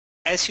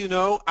As you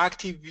know,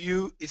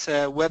 ActiveView is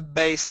a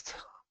web-based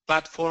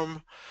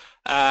platform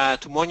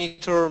to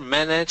monitor,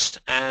 manage,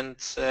 and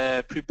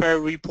prepare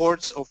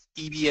reports of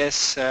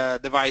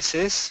EBS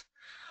devices.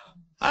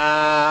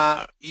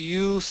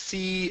 You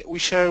see, we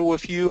share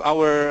with you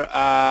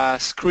our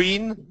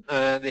screen,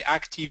 the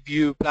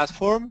ActiveView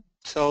platform.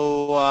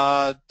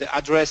 So the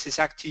address is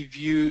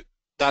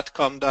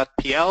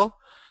activeview.com.pl.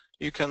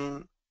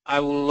 I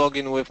will log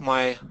in with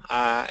my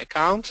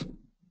account.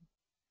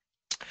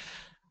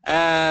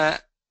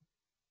 As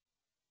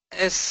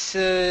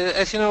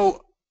you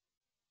know,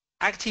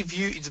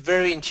 ActiveView is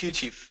very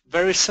intuitive,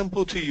 very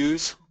simple to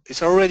use.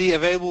 It's already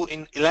available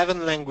in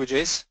 11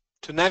 languages.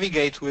 To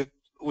navigate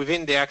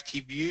within the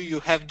ActiveView, you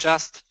have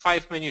just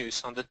 5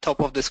 menus on the top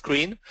of the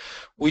screen,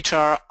 which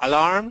are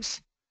alarms,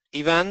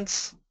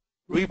 events,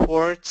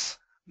 reports,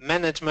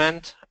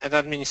 management, and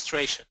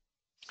administration.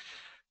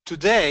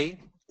 Today,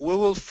 we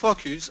will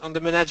focus on the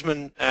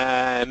management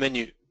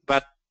menu,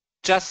 but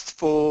just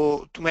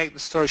to make the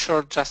story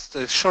short, just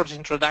a short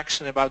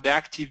introduction about the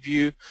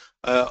ActiveView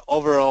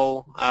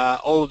overall,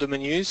 all the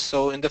menus.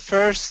 So in the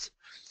first,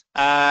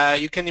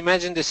 you can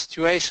imagine the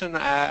situation,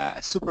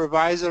 a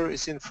supervisor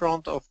is in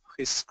front of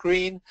his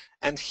screen,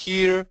 and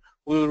here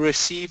we'll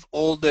receive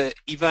all the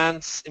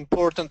events,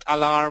 important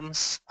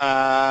alarms,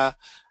 like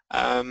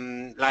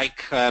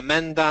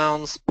man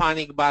downs,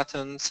 panic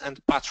buttons, and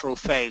patrol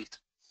failed.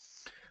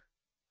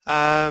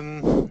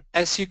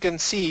 As you can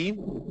see,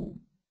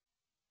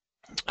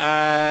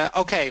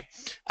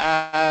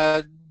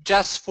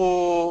 just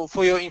for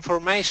your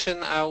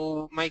information, I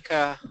will make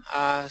a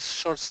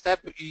short step.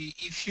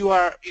 If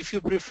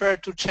you prefer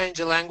to change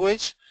a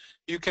language,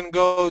 you can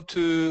go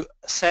to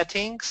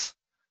settings,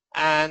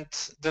 and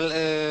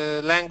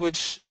the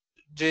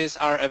languages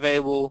are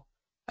available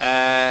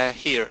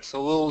here.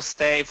 So we'll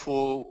stay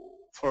for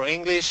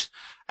English.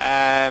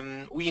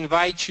 We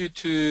invite you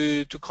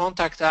to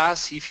contact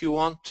us if you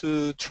want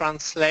to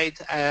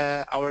translate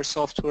our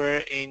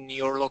software in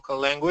your local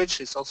language.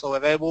 It's also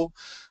available.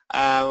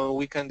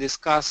 We can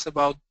discuss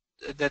about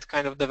that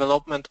kind of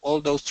development.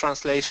 All those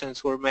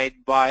translations were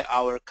made by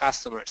our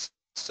customers.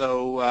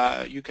 So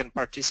you can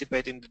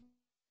participate in the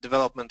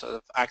development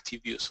of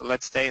ActiveView. So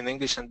let's stay in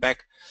English and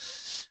back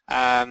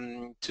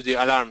to the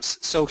alarms.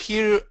 So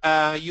here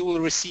you will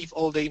receive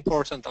all the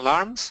important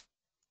alarms.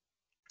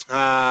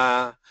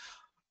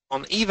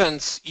 On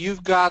events,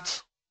 you've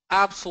got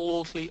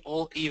absolutely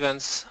all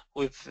events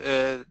with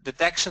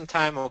detection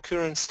time,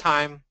 occurrence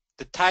time,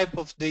 the type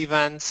of the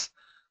events,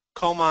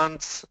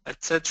 commands,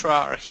 etc.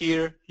 are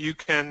here. You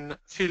can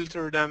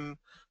filter them,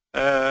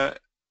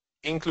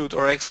 include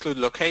or exclude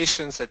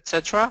locations,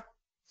 etc.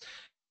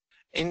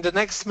 In the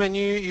next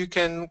menu, you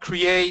can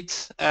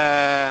create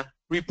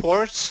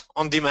reports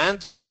on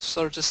demand,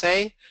 so to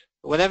say.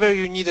 Whenever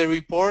you need a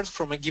report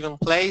from a given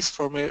place,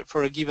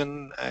 for a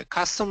given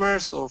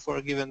customers or for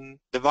a given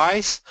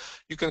device,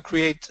 you can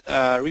create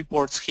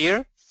reports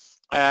here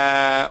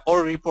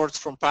or reports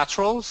from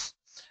patrols.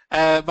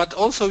 But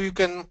also you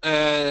can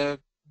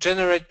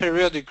generate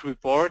periodic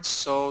reports,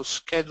 so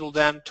schedule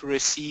them to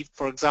receive,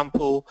 for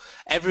example,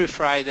 every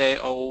Friday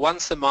or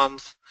once a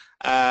month,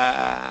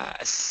 a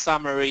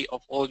summary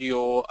of all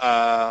your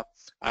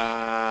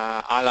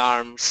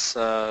alarms,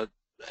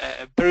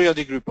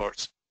 periodic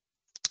reports.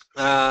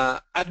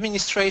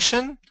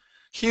 Administration,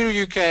 here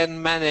you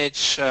can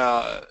manage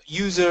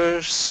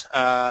users,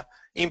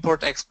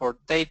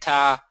 import-export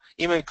data,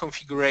 email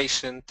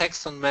configuration,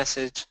 text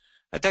message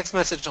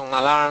on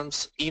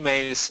alarms,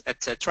 emails,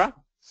 etc.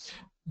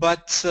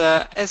 But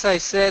as I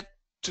said,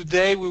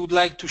 today we would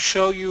like to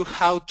show you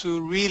how to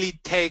really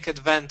take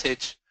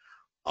advantage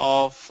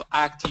of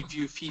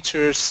ActiveView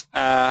features,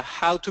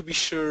 how to be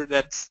sure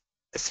that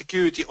a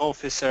security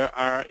officer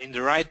are in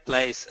the right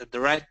place at the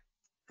right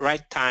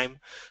time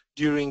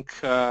during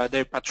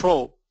their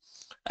patrol.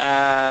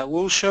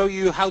 We'll show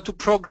you how to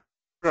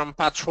program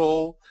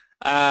patrol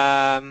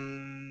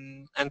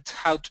and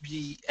how to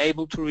be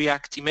able to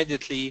react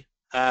immediately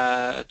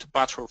to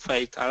patrol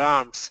failed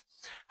alarms,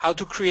 how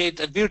to create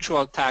a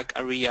virtual tag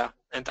area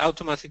and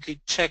automatically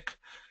check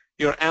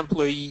your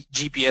employee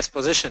GPS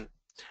position.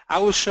 I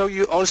will show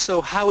you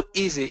also how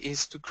easy it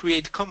is to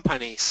create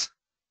companies,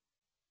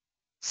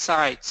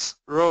 sites,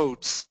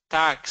 roads,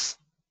 tags,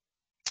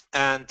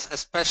 and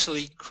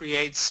especially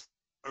creates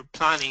or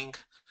planning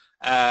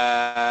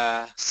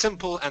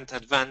simple and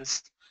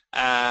advanced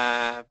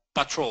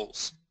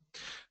patrols.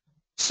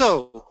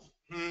 So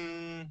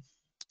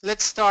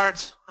let's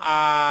start.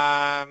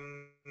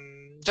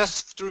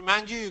 Just to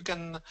remind you, you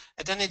can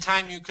at any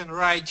time you can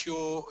write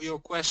your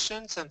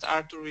questions, and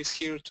Arthur is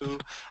here to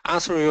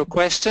answer your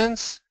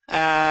questions.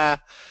 I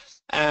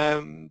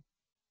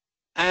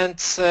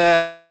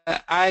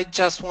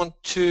just want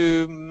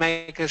to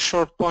make a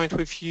short point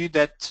with you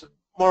that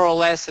more or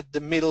less at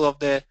the middle of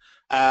the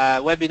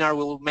webinar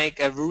we'll make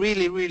a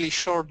really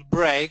short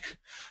break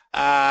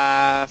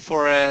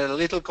for a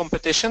little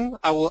competition.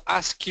 I will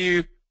ask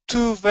you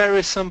two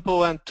very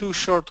simple and two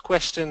short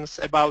questions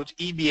about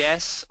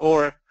EBS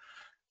or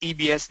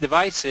EBS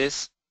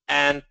devices,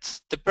 and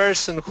the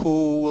person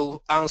who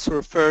will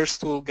answer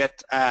first will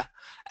get a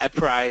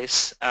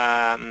prize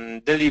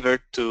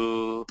delivered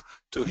to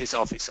his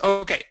office.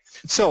 Okay,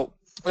 so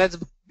let's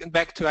get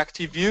back to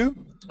ActiveView.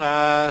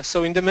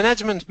 So in the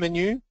management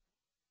menu,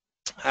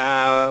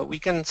 we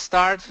can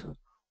start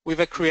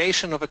with a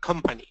creation of a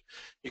company.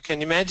 You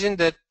can imagine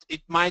that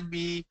it might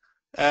be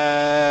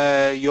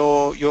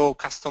your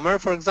customer,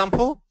 for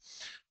example.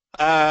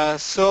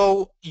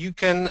 So you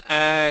can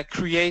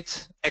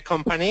create a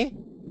company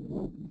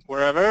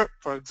wherever,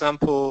 for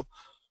example,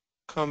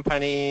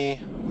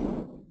 company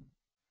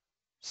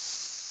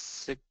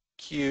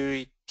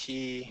security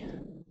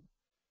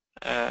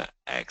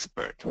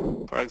expert,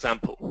 for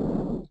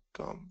example,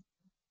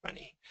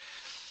 company.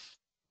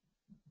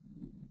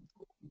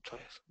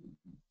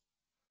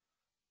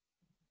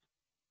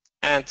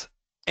 And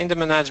in the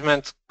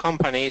management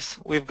companies,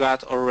 we've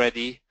got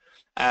already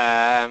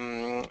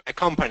a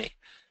company.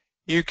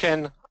 You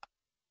can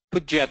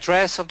put the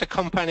address of the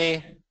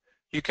company,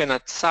 you can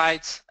add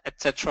sites,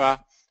 etc.,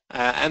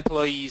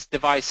 employees,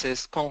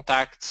 devices,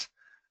 contacts,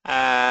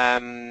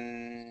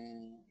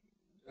 and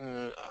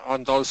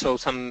also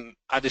some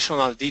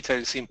additional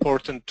details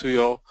important to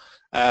your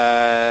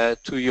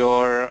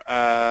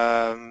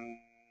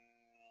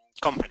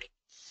company.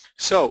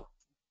 So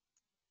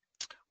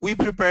we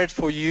prepared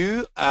for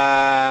you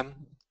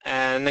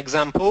an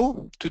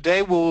example.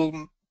 Today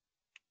we'll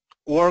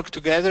work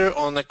together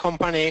on a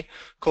company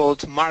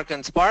called Mark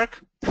 &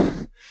 Spark.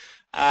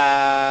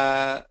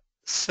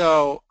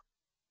 So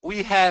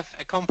we have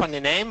a company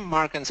name,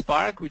 Mark &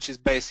 Spark, which is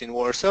based in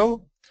Warsaw,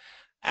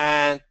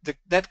 and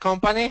that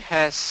company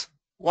has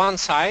one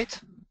site.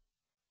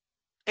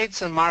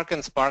 It's a Mark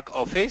 & Spark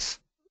office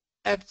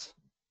at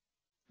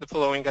the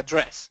following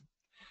address.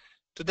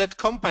 To that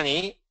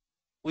company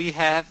we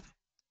have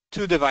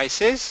two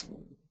devices.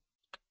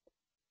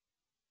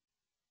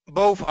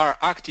 Both are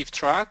active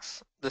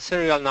tracks, the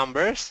serial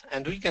numbers,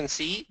 and we can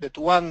see that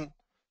one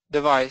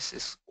device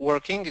is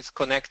working, it's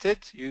connected.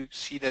 You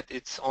see that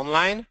it's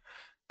online,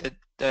 that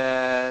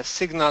the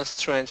signal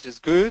strength is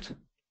good,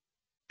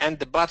 and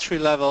the battery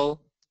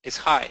level is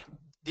high.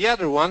 The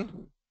other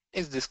one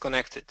is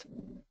disconnected.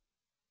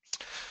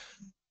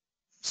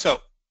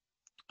 So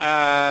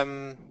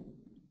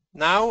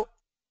now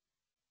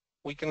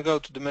we can go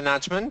to the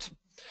management.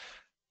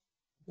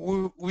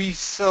 We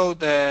saw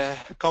the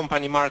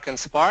company Mark &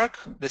 Spark,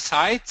 the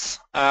sites,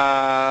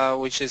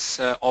 which is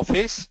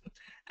office,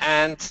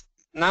 and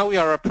now we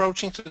are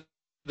approaching to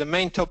the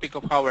main topic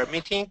of our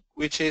meeting,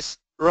 which is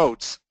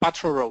roads,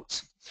 patrol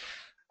roads.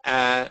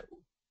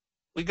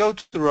 We go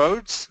to the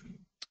roads,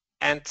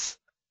 and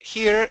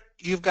here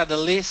you've got a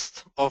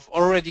list of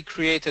already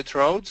created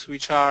roads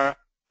which are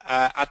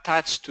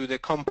attached to the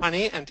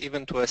company and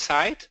even to a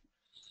site,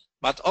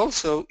 but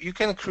also you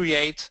can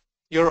create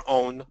your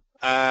own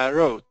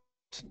road.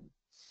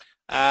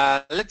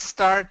 Let's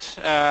start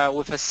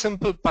with a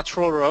simple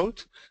patrol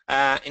road.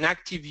 In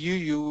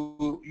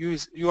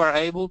ActiveView, you are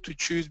able to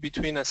choose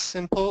between a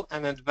simple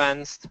and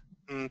advanced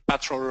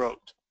patrol road.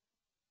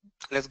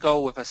 Let's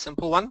go with a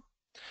simple one.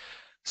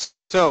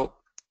 So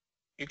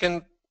you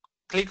can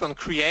click on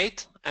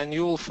Create, and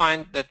you will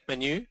find that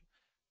menu.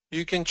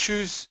 You can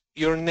choose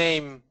your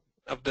name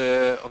of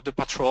the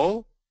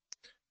patrol,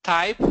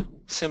 type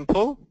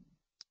simple.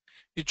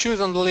 You choose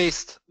on the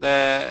list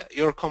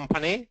your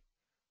company,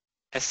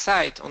 a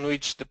site on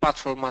which the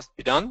patrol must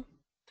be done,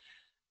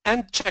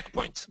 and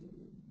checkpoints.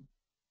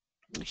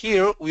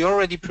 Here we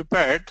already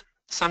prepared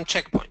some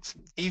checkpoints.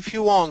 If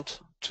you want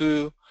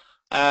to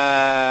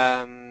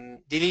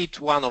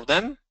delete one of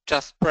them,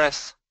 just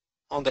press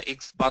on the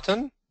X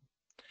button.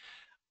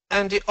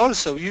 And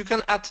also you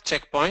can add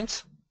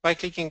checkpoints by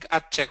clicking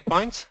Add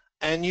Checkpoints,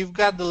 and you've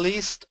got the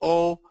list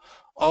of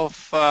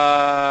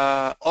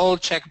all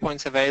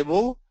checkpoints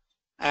available.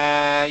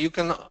 You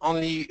can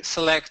only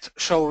select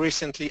Show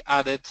Recently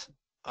Added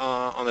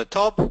on the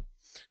top.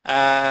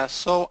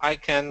 So I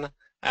can,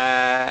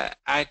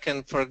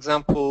 for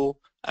example,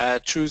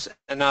 choose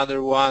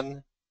another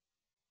one,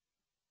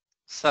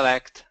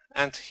 select,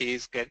 and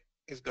he's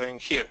going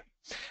here.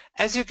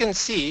 As you can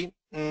see,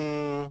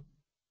 the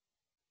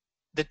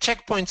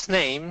checkpoints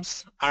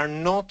names are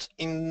not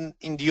in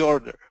the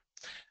order.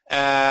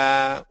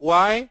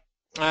 Why?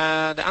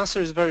 The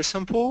answer is very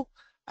simple.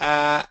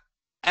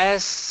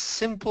 As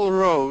simple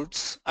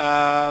roads,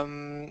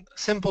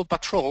 simple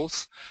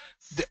patrols,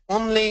 the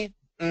only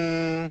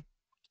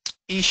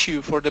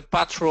issue for the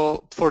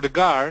patrol, for the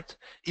guard,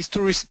 is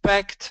to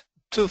respect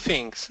two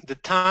things: the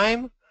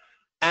time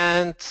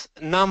and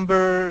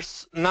number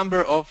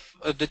of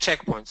the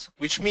checkpoints,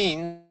 which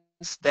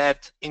means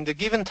that in the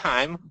given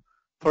time,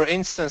 for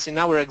instance, in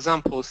our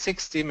example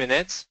 60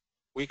 minutes,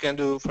 we can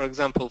do, for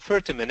example,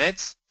 30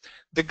 minutes,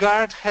 the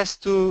guard has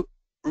to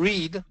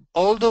read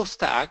all those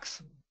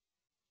tags,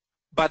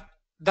 but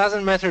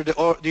doesn't matter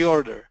the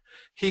order.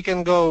 He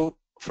can go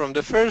from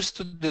the first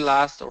to the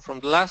last, or from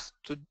the last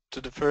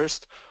to the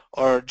first,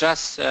 or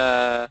just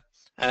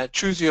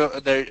choose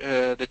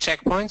the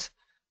checkpoints,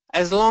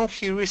 as long as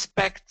he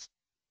respects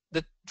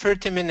the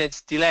 30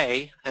 minutes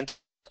delay and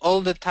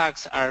all the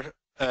tags are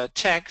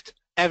checked,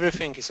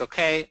 everything is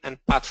okay and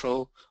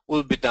patrol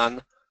will be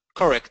done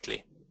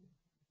correctly.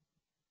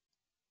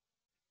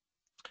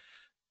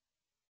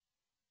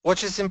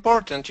 What is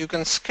important, you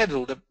can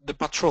schedule the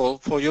patrol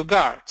for your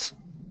guards.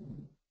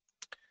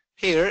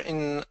 Here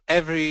in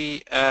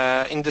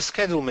the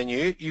schedule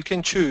menu, you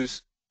can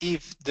choose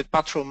if the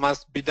patrol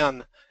must be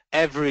done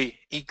every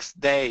X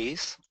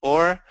days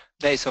or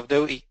days of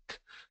the week.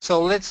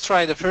 So let's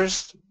try the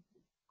first.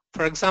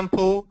 For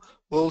example,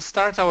 we'll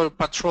start our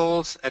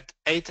patrols at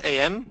 8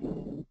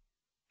 a.m.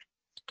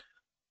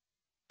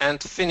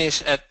 and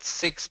finish at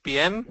 6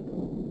 p.m.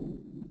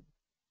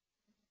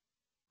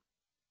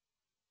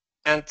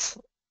 and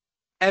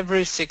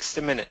every 60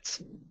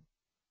 minutes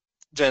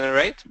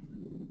generate,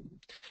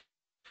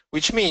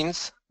 which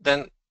means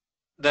then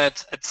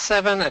that at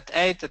 7, at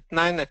 8, at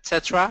 9,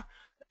 etc.,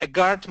 a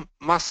guard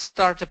must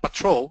start a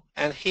patrol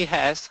and he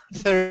has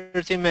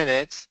 30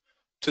 minutes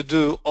to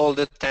do all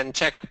the 10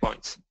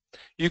 checkpoints.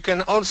 You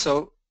can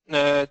also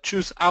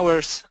choose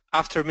hours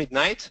after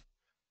midnight.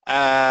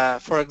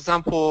 For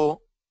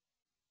example,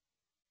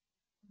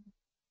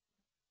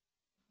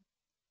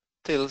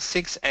 till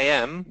 6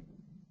 a.m.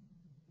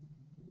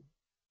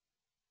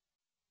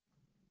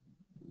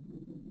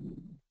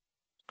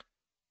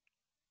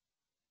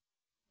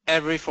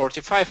 every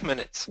 45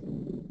 minutes.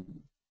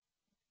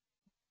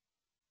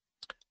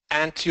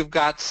 And you've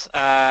got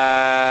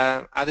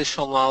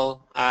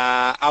additional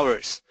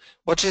hours.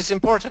 What is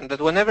important that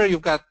whenever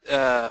you've got,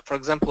 for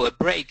example, a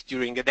break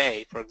during a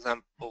day, for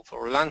example,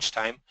 for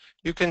lunchtime,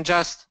 you can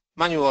just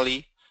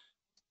manually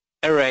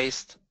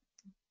erase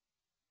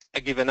a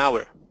given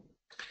hour.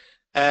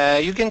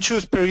 You can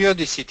choose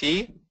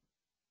periodicity,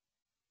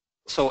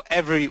 so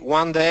every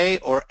 1 day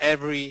or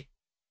every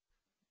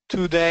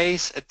 2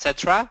 days,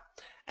 etc.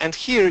 And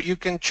here you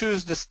can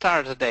choose the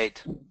start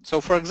date.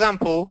 So for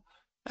example,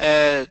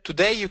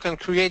 today you can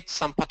create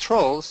some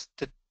patrols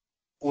that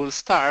will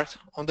start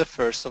on the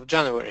 1st of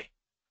January.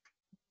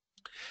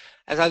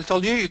 As I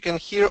told you, you can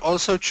here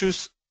also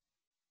choose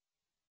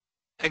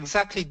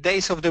exactly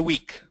days of the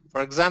week.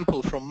 For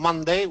example, from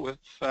Monday with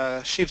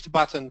shift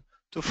button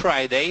to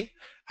Friday,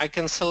 I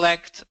can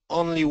select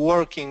only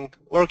working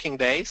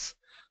days.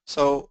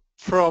 So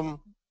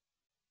from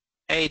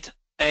 8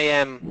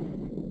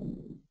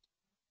 a.m.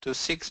 to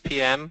 6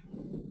 p.m.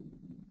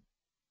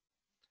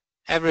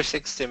 every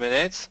 60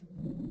 minutes,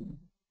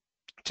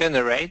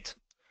 generate.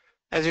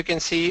 As you can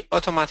see,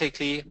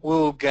 automatically we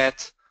will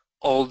get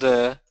all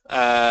the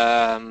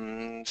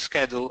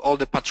schedule, all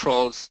the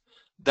patrols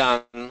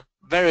done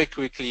very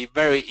quickly,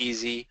 very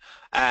easy,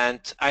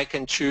 and I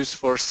can choose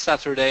for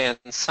Saturday and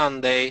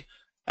Sunday,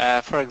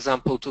 for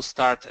example, to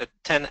start at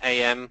 10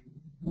 a.m.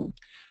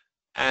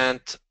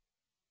 and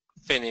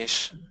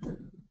finish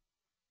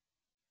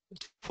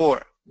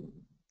 4.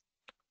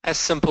 As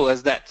simple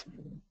as that.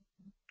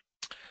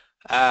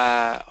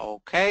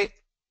 Okay.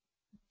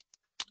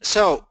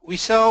 So we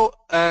saw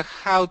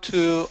how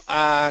to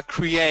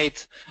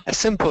create a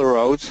simple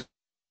road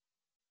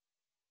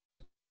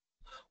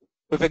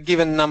with a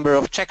given number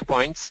of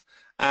checkpoints.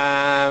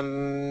 I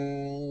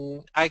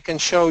can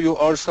show you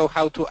also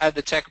how to add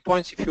the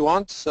checkpoints if you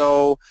want.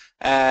 So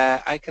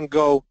I can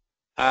go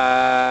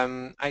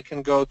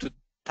to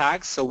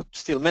tags, so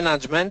still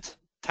management,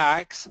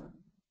 tags,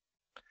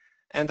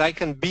 and I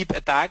can beep a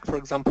tag, for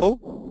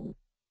example.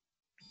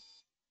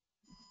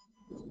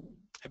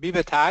 I beep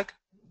a tag.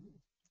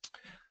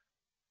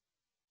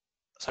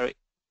 Sorry,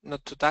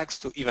 not to tags,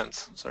 to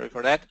events. Sorry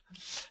for that.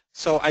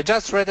 So I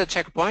just read a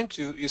checkpoint.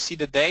 You see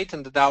the date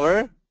and the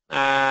hour,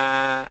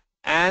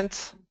 and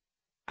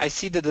I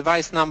see the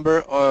device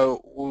number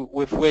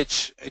with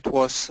which it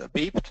was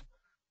beeped.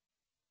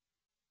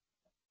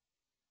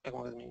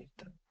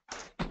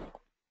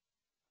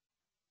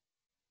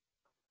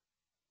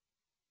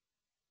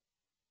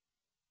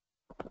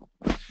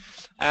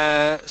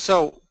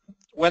 So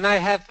when I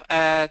have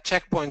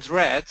checkpoints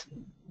read,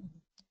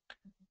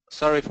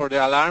 sorry for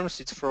the alarms,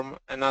 it's from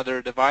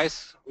another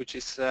device, which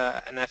is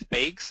an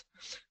FPX.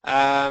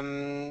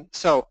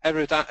 So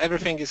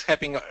everything is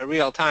happening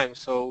real time,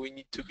 so we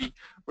need to be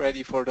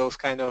ready for those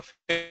kind of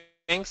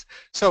things.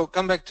 So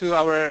come back to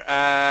our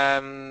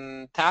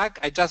tag.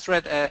 I just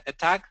read a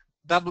tag,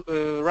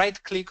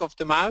 right click of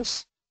the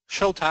mouse,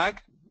 show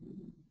tag,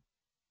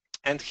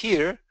 and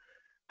here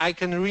I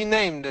can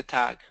rename the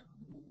tag.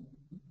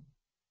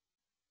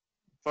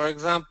 For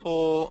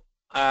example,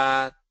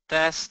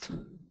 test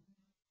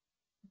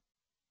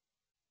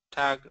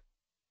tag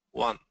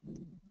 1.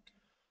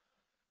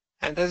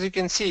 And as you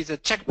can see, it's a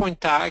checkpoint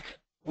tag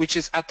which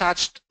is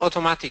attached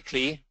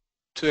automatically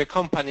to a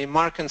company,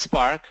 Mark and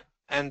Spark,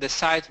 and the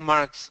site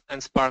Marks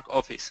and Spark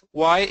office.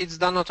 Why it's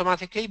done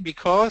automatically?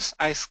 Because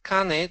I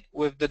scan it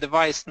with the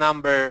device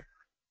number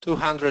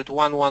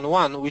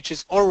 200.111, which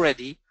is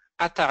already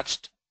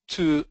attached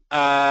to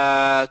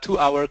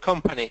our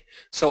company.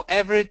 So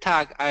every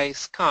tag I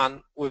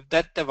scan with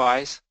that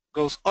device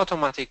goes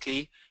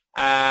automatically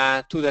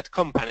to that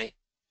company.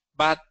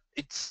 But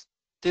it's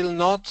still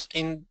not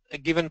in a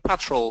given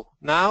patrol.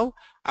 Now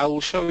I will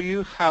show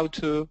you how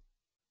to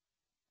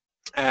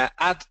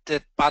add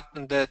that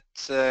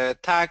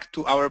tag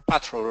to our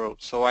patrol road.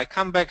 So I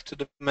come back to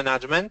the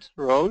management,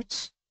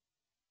 roads,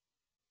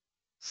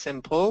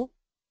 simple.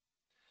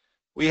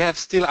 We have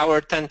still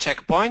our 10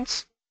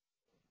 checkpoints,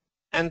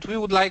 and we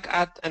would like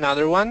add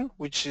another one,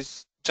 which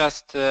is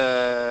just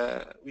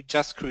we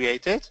just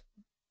created.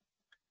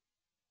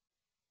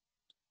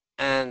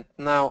 And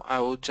now I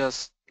will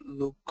just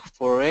look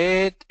for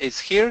it. It's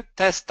here,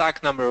 test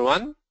tag number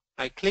 1.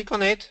 I click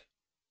on it,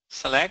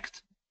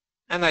 select,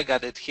 and I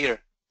got it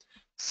here.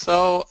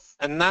 So,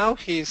 and now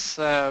he's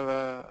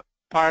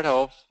part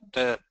of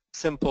the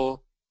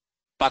simple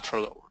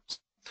patrol roads.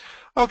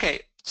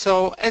 Okay,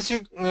 so as you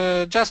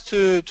just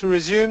to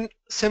resume,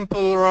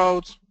 simple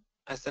roads,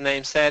 as the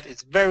name said,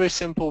 it's very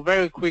simple,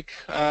 very quick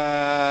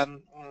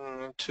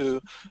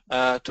to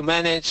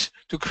manage,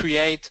 to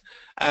create.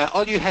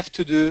 All you have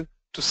to do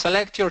to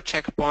select your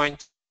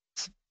checkpoint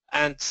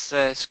and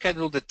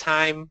schedule the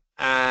time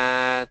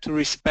to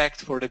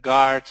respect for the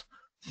guard,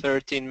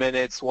 13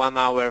 minutes, 1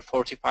 hour,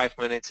 45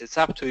 minutes, it's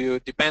up to you,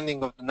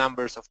 depending on the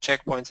numbers of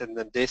checkpoints and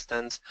the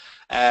distance.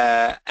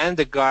 And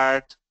the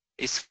guard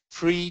is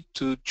free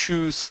to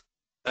choose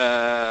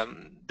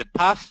the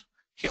path.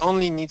 He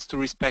only needs to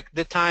respect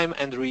the time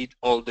and read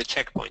all the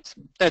checkpoints.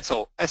 That's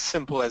all, as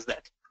simple as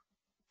that.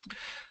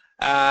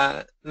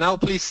 Now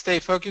please stay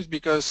focused,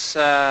 because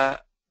the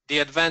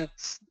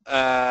advanced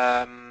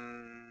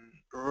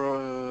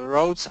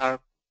roads are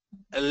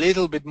a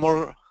little bit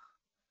more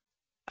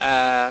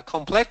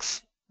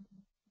complex.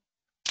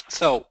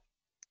 So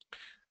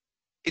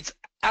it's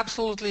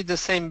absolutely the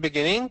same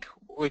beginning,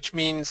 which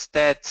means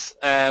that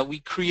we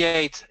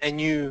create a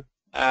new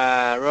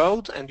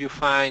road and you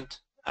find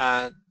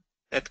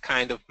that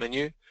kind of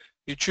menu.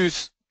 You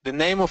choose the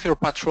name of your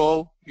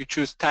patrol, you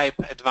choose type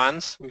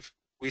advanced,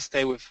 we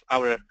stay with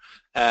our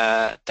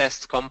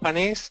test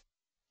companies.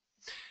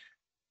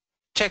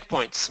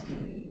 Checkpoints.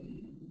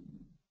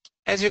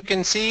 As you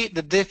can see,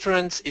 the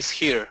difference is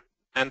here,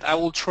 and I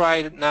will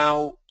try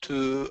now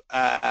to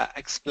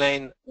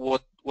explain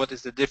what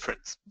is the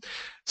difference.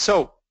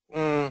 So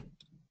in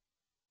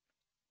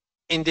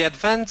the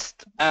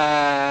advanced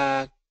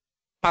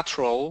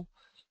patrol,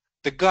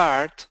 the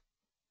guard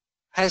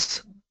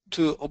has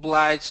to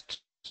oblige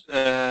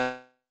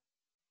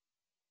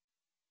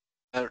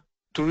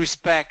to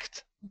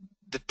respect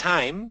the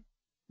time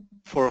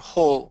for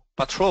whole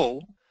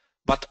patrol,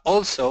 but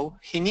also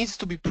he needs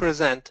to be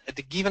present at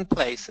the given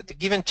place, at the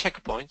given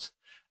checkpoint,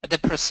 at the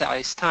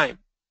precise time.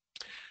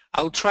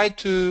 I'll try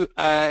to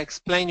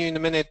explain you in a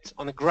minute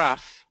on a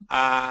graph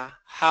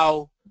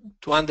how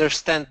to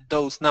understand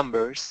those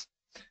numbers.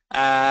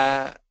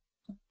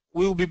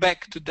 We'll be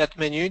back to that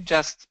menu,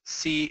 just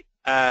see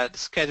the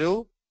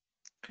schedule.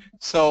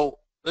 So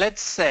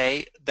let's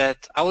say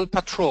that our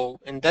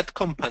patrol in that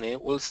company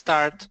will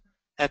start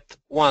at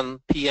 1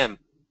 p.m.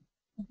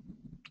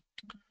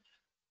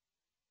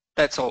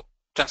 That's all,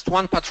 just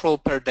one patrol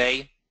per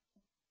day,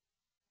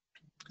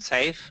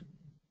 save.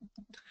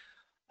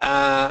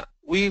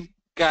 We've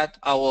got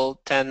our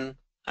 10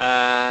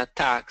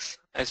 tags.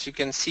 As you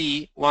can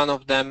see, one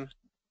of them,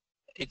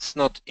 it's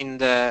not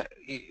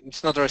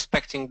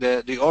respecting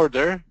the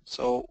order.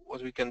 So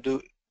what we can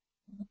do,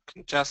 we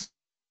can just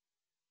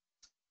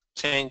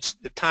change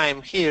the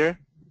time here.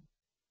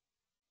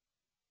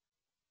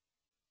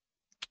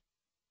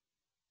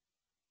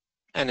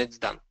 And it's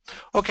done.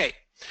 Okay,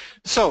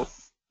 so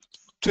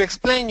to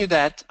explain you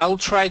that, I'll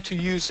try to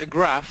use a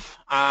graph.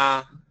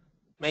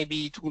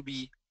 Maybe it will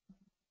be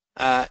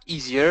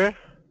easier.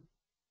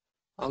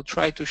 I'll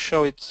try to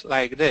show it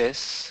like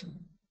this.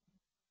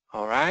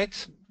 All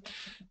right.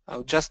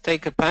 I'll just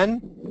take a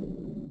pen.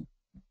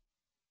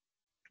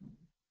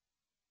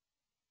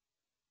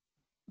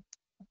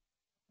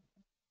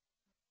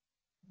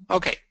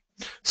 Okay.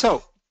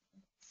 So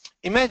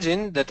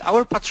imagine that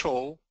our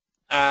patrol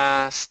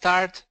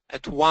start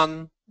at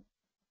 1,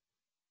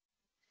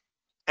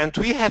 and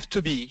we have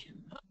to be,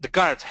 the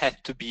guard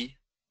had to be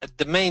at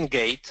the main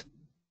gate,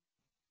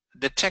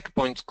 the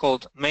checkpoint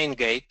called main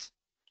gate,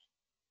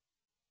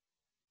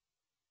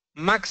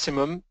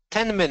 maximum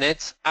 10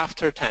 minutes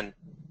after 1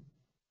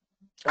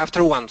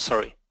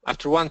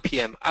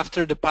 p.m.,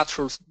 after the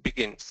patrol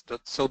begins.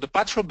 So the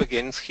patrol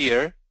begins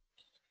here,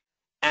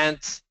 and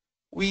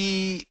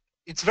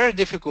it's very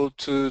difficult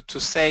to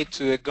say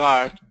to a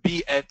guard,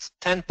 be at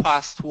 10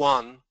 past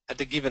 1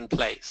 at a given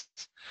place.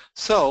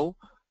 So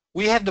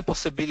we have the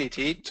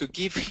possibility to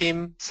give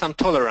him some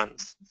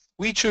tolerance.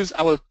 We choose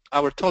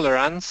our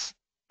tolerance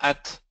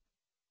at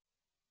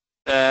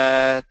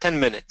 10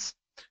 minutes.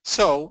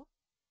 So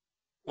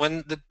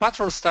when the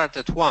patrol starts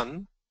at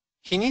 1,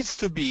 he needs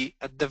to be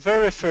at the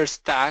very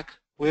first tag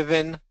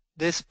within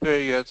this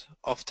period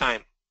of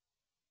time,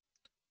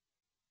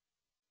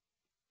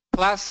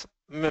 plus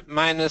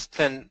minus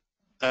 10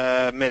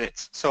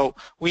 minutes. So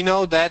we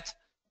know that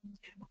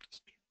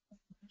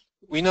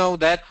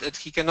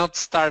he cannot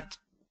start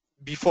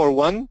before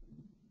 1.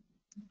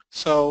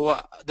 So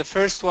the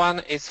first one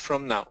is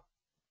from now.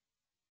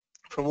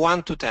 from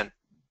 1 to 10.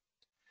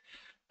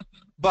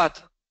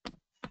 But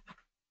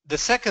the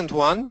second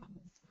one,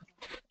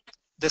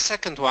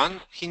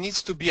 he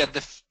needs to be at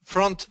the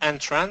front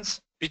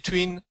entrance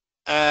between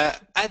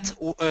at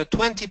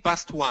 20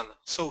 past 1.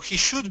 So he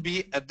should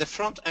be at the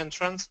front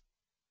entrance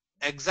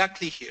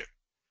exactly here.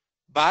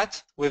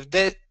 But with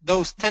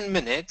those 10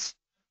 minutes,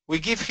 we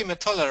give him a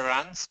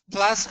tolerance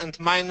plus and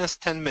minus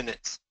 10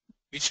 minutes,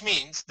 which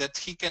means that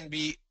he can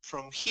be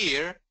from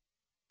here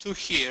to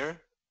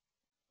here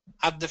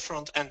at the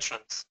front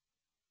entrance.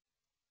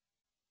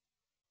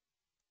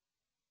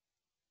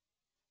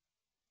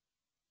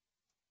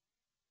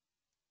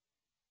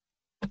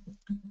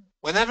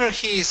 Whenever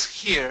he is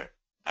here,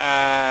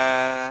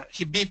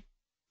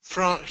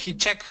 he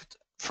checked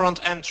front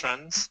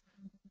entrance,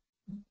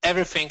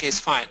 everything is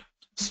fine.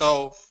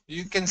 So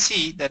you can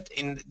see that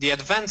in the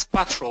advanced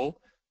patrol,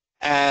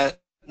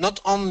 not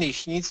only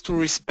he needs to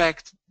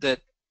respect the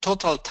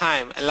total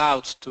time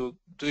allowed to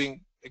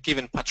doing a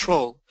given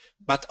patrol,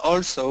 but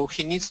also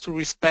he needs to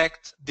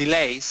respect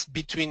delays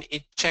between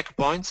each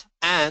checkpoint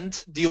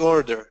and the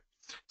order.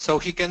 So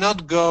he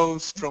cannot go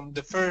from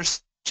the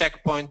first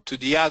checkpoint to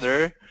the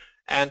other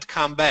and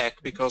come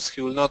back because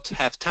he will not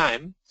have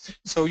time.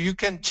 So you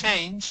can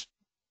change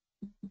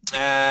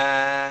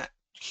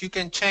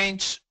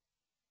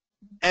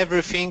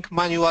everything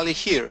manually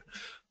here.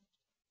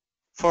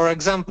 For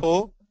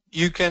example,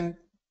 you can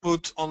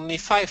put only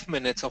 5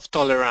 minutes of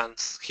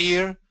tolerance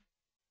here,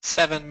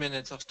 7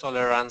 minutes of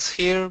tolerance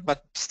here,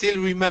 but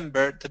still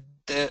remember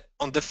that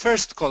on the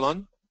first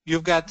column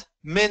you've got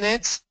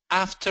minutes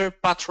after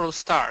patrol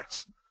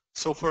starts.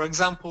 So for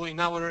example,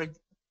 whenever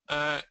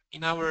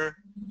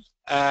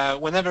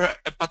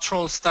a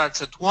patrol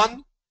starts at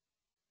 1,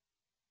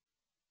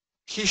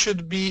 he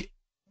should be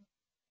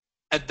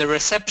at the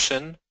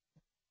reception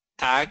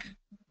tag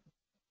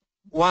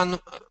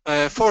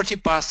 40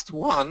 past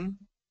 1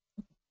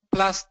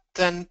 plus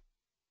 10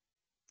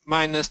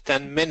 minus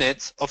 10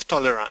 minutes of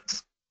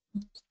tolerance.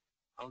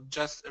 I'll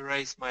just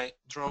erase my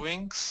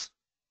drawings.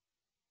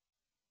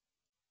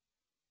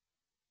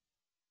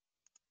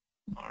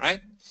 All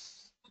right.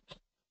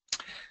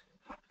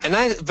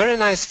 A very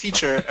nice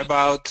feature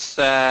about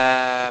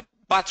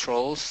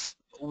patrols,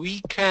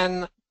 we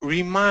can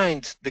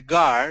remind the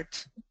guard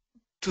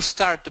to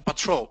start the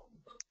patrol.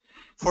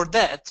 For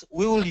that,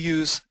 we will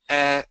use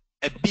a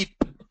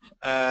beep,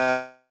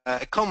 a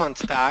command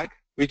tag,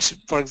 which,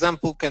 for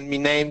example, can be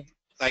named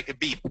like a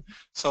beep.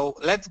 So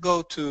let's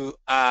go to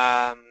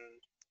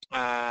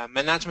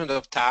management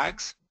of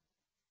tags.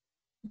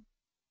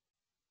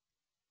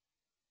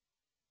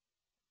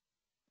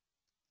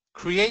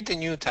 Create a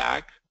new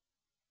tag.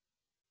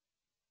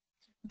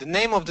 The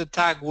name of the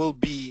tag will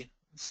be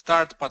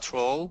Start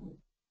Patrol.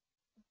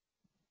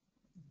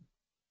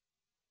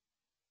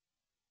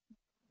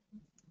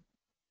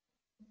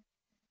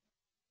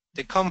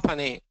 The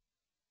company,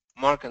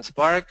 Mark and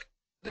Spark,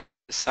 the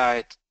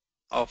site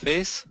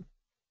office,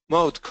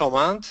 mode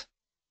command,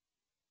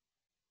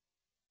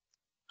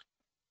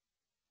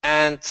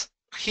 and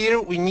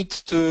here we need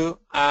to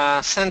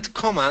send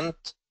command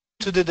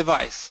to the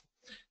device.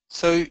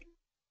 So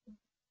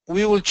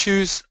we will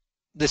choose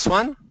this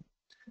one.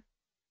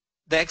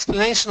 The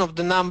explanation of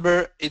the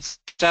number is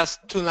just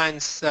 2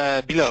 lines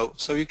below.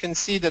 So you can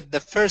see that the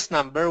first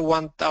number,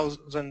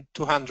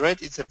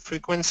 1200, is a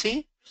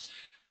frequency.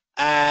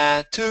 2,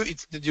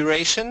 it's the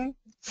duration.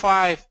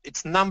 5,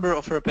 it's number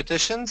of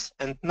repetitions.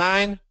 And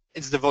 9,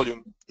 it's the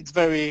volume. It's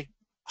very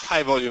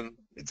high volume.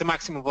 It's the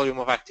maximum volume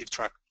of active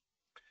track.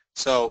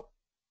 So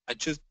I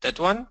choose that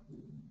one.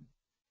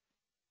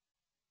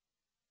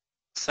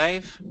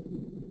 Save.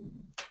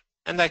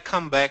 And I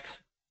come back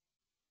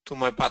to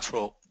my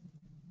patrol.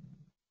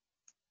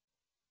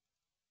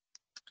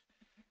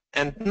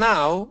 And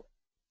now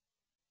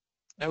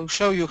I will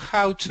show you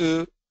how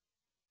to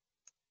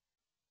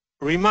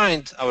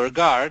remind our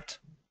guard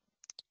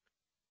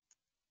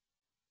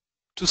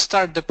to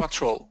start the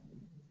patrol.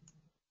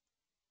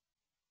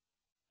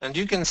 And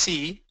you can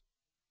see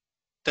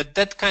that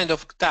that kind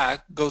of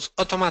tag goes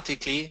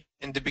automatically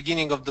in the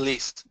beginning of the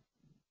list.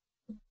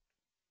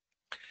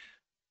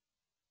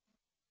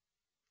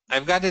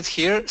 I've got it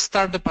here,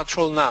 start the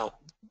patrol now,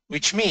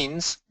 which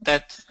means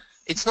that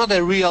it's not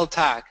a real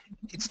tag.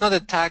 It's not a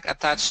tag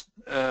attached,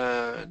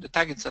 the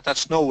tag is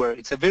attached nowhere.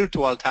 It's a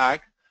virtual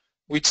tag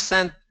which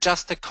sends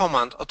just a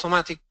command,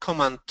 automatic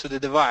command to the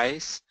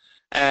device,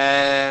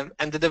 and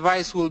the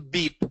device will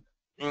beep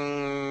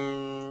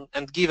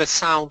and give a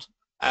sound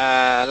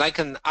like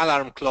an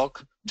alarm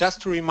clock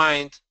just to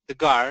remind the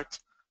guard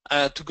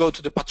to go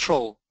to the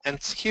patrol.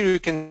 And here you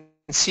can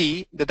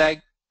see that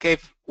I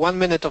gave 1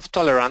 minute of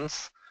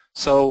tolerance,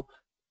 so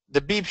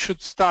the beep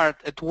should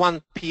start at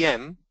 1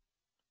 p.m.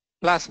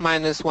 plus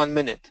minus 1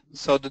 minute,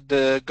 so that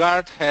the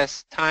guard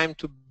has time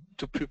to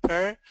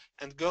prepare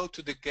and go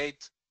to the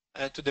gate,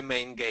 to the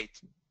main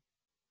gate.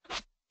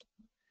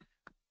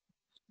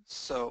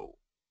 So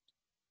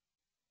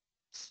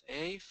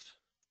save.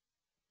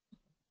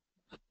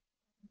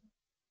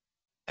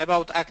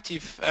 About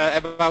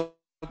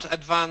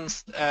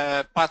advanced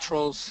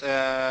patrols,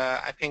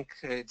 I think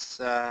it's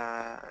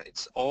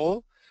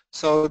all.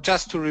 So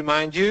just to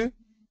remind you,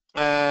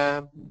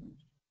 so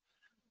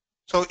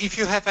if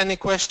you have any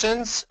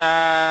questions,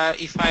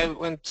 if I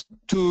went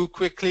too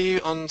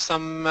quickly on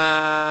some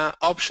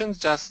options,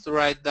 just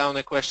write down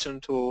a question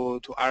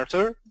to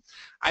Arthur.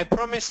 I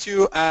promised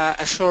you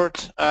a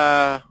short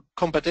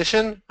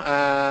competition.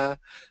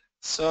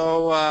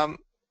 So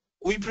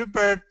we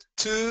prepared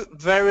two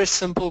very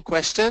simple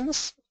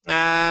questions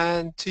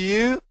to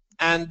you,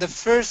 and the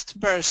first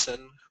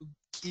person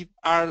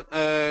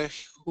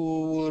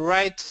who will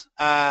write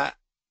a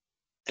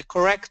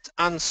correct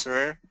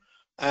answer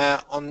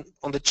on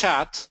the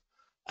chat.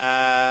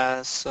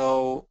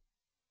 So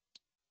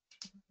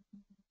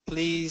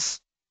please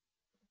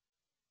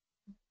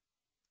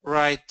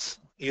write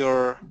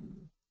your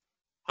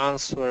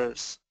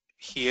answers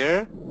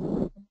here.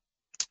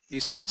 You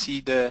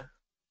see the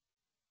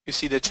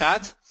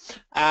chat.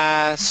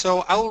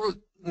 So I will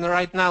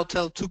right now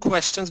tell two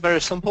questions, very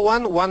simple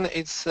one. One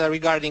is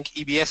regarding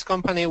EBS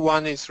company,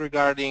 one is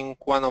regarding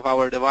one of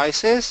our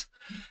devices.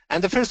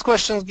 And the first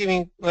question is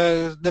giving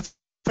the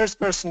first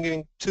person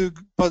giving two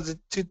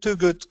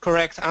good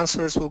correct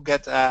answers will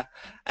get a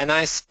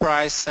nice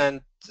prize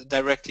sent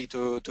directly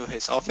to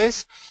his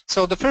office.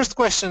 So the first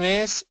question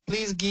is,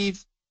 please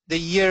give the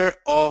year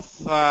of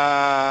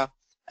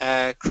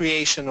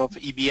creation of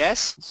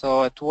EBS.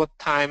 So at what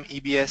time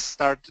EBS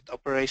started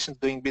operations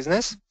doing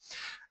business.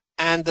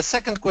 And the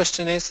second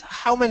question is,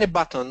 how many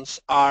buttons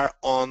are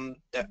on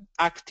the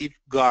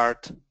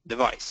ActiveGuard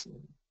device?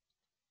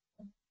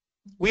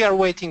 We are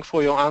waiting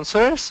for your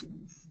answers.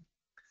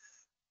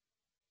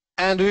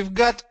 And we've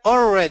got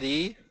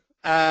already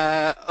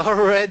a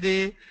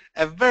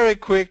very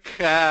quick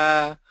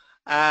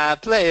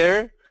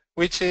player,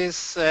 which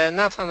is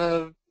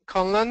Nathaniel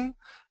Conlon.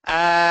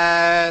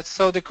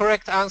 So the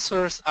correct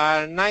answers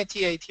are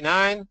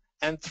 9089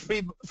 and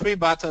three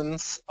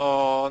buttons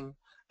on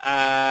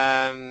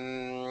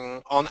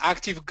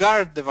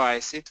ActiveGuard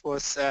device. It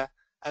was a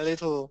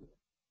little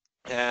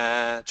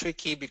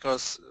tricky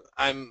because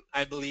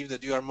I believe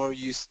that you are more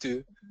used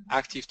to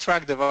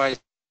ActiveTrack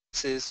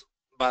devices,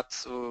 but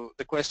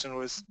the question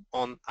was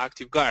on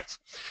ActiveGuard.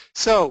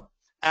 So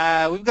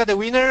we've got a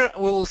winner.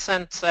 We will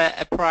send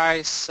a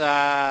prize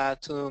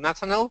to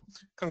Nathaniel.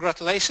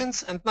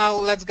 Congratulations. And now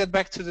let's get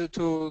back to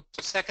the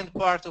second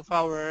part of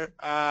our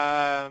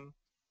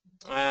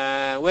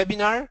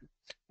webinar.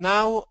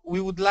 Now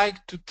we would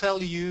like to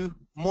tell you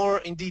more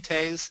in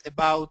details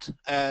about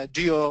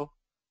geotagging.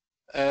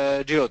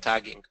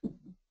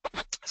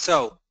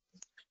 So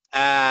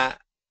a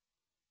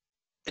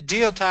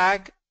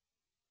geotag,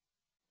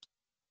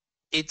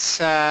 it's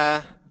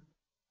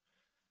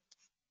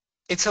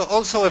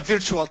also a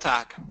virtual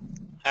tag.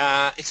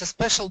 It's a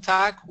special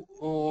tag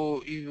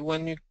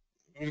when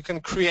you can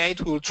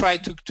create. We'll try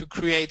to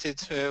create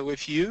it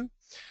with you.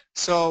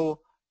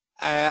 So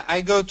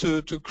I go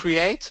to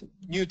create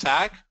new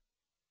tag.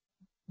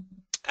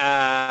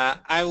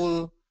 I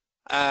will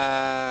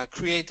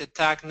create a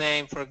tag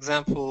name, for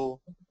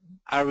example,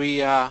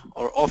 area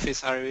or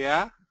office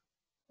area.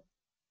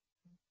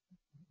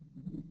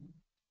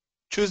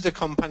 Choose the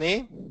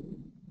company,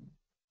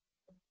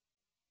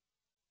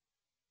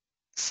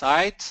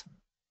 site,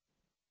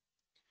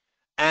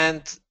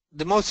 and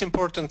the most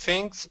important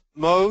things,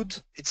 mode.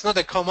 It's not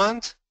a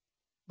command,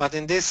 but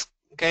in this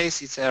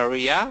case it's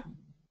area.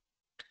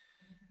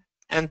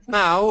 And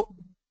now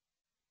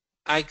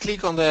I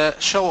click on the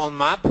show on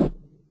map.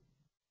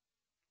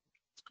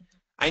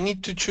 I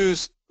need to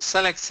choose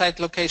select site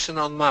location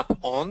on map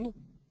on.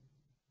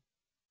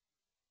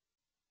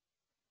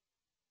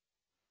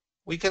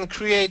 We can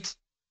create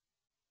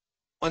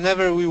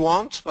whenever we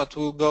want, but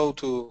we'll go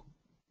to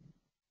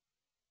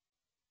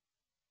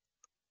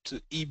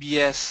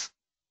EBS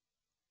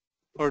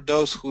for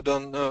those who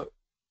don't know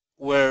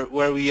where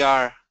we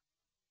are.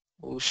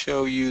 We'll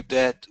show you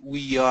that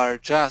we are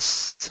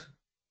just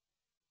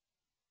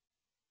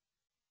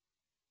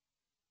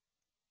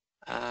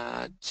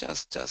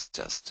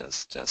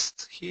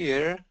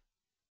here.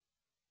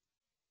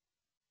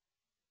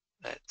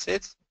 That's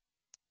it.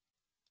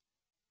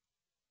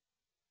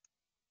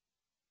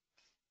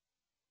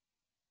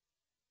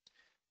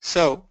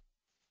 So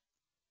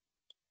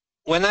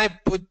when I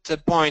put the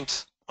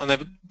point on a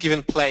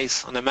given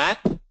place on a map,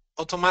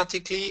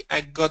 automatically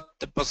I got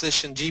the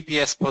position,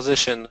 GPS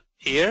position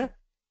here.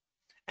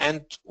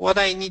 And what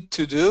I need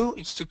to do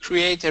is to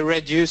create a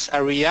radius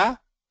area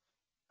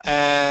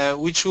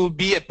which will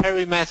be a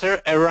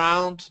perimeter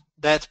around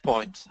that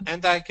point.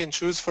 And I can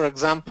choose, for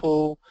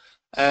example,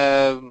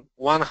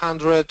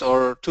 100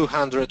 or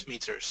 200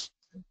 meters.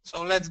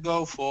 So let's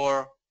go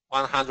for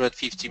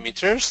 150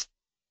 meters.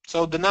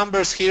 So the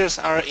numbers here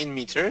are in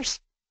meters.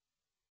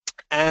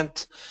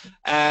 And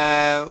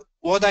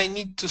what I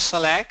need to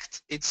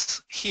select,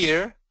 it's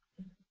here.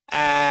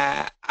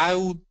 I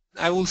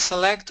will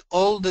select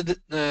all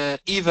the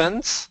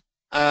events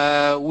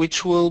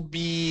which will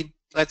be,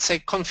 let's say,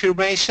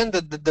 confirmation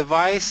that the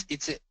device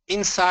is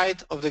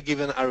inside of the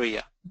given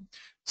area.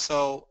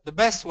 So the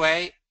best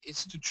way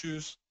is to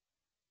choose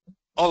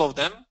all of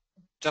them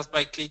just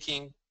by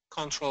clicking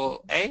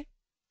Ctrl A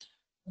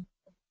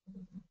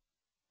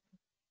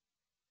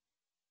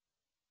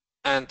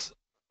and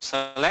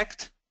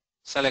select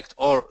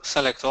or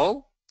select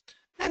all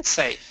and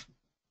save.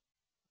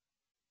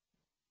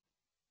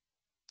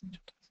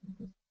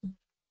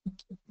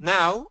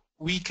 Now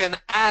we can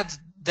add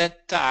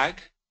that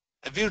tag,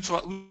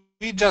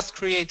 we just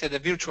created a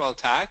virtual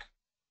tag.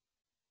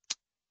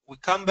 We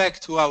come back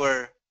to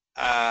our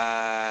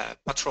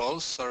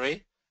patrols,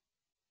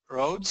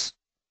 roads.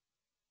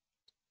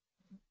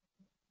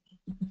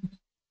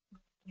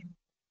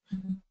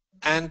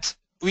 And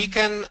we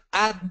can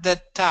add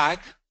that tag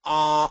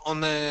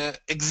on the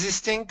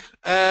existing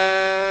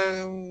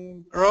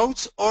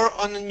roads or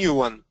on a new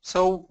one.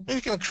 So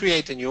we can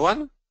create a new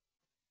one.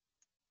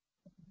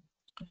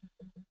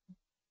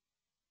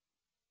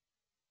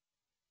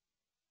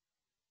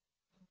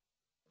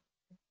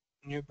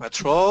 New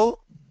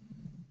patrol.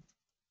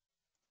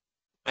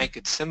 Make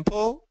it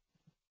simple.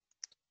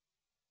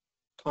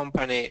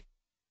 Company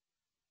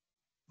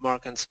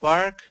Mark and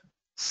Spark.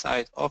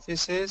 Site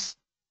offices.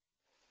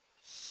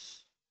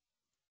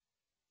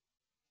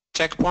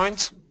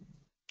 Checkpoints.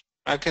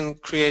 I can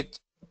create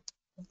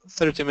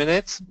 30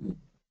 minutes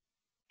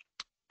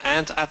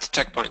and add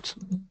checkpoint.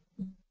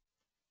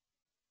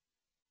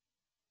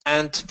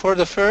 And for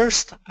the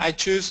first, I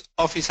choose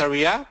office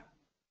area,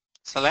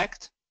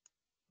 select,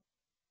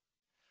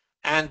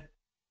 and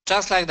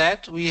just like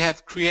that, we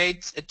have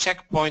created a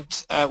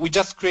checkpoint. We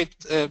just create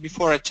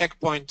before a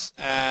checkpoint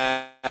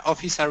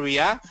office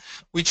area,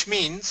 which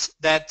means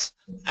that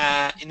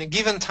in a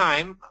given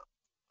time,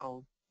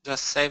 I'll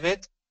just save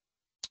it,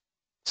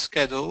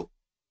 schedule,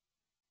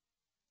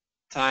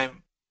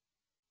 time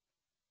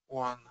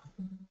 1,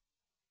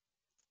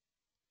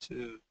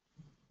 2,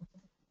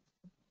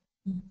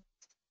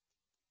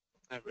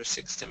 every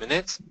 60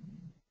 minutes.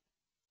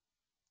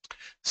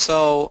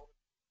 So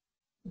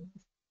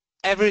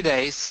every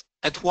day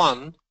at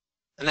 1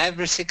 and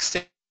every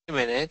 60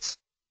 minutes,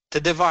 the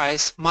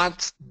device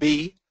must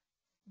be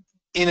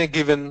in a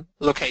given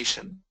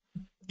location.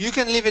 You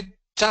can leave it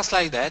just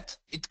like that.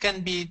 It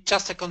can be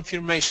just a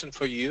confirmation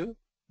for you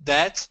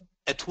that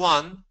at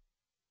 1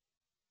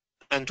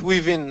 and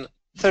within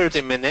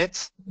 30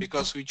 minutes,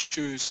 because we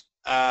choose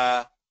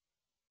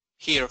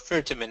here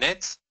 30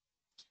 minutes,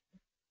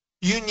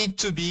 you need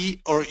to be,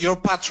 or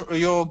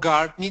your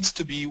guard needs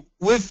to be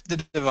with the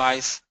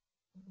device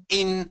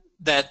in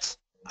that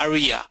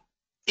area.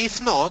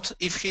 If not,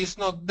 if he's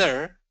not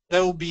there,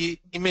 there will be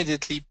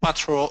immediately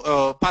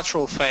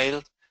patrol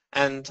failed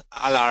and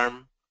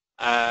alarm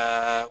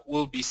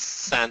will be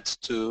sent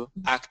to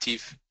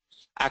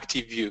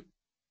ActiveView.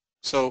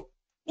 So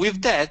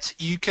with that,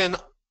 you can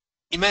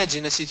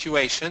imagine a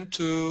situation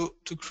to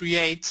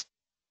create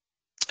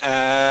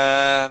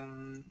a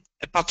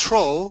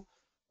patrol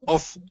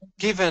of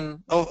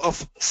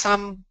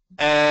some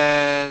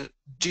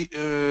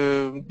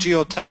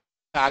geotagging,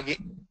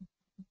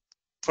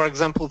 for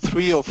example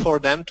 3 or 4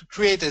 of them, to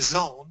create a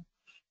zone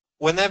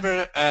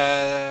whenever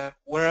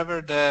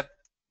wherever the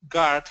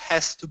guard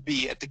has to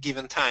be at the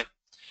given time,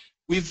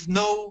 with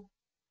no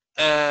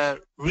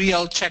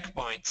real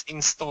checkpoints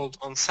installed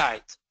on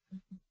site.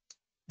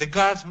 The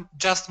guard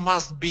just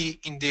must be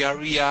in the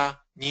area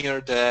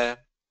near the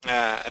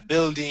a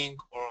building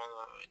or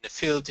in a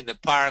field, in a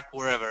park,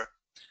 wherever.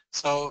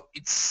 So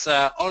it's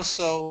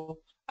also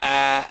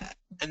a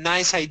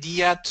nice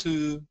idea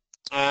to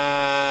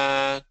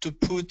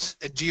put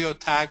a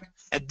geotag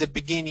at the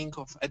beginning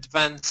of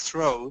advanced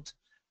road,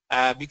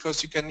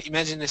 because you can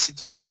imagine a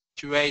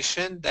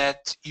situation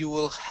that you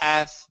will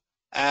have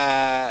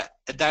a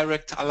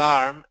direct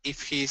alarm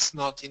if he's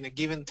not in a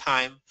given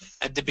time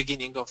at the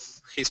beginning of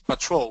his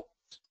patrol.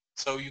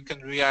 So you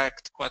can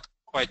react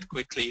quite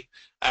quickly,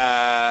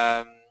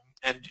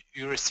 and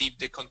you receive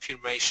the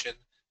confirmation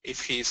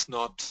if he's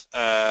not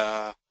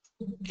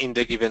in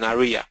the given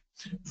area.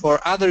 For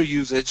other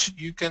usage,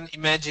 you can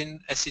imagine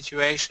a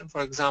situation,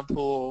 for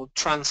example,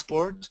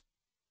 transport,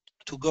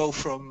 to go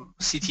from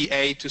city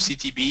A to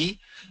city B,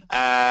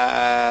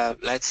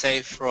 let's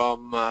say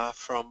from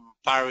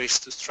Paris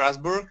to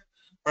Strasbourg,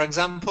 for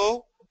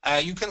example.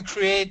 You can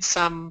create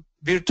some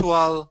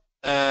virtual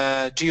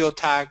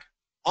geotag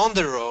on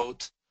the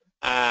road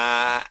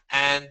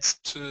and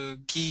to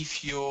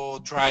give your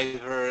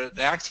driver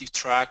the active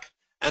track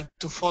and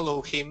to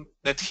follow him,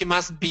 that he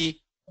must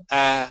be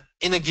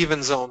in a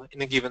given zone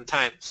in a given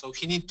time. So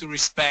he needs to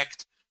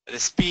respect the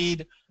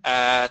speed,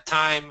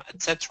 time,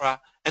 etc.,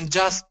 and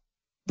just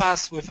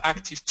pass with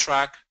active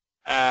track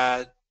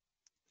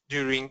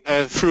during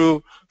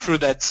through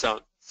that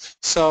zone.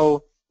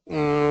 So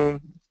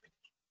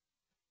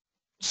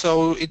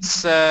so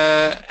it's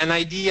an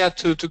idea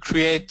to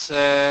create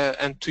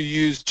and to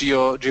use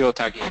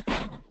geotagging.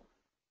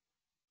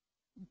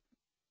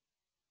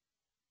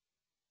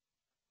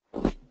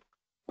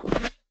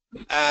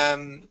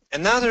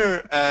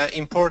 Another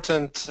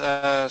important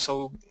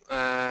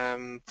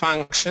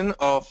function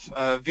of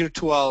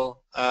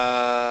virtual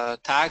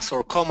tags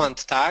or command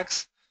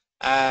tags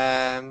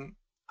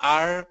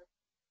are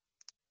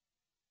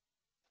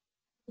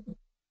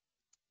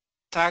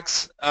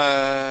tags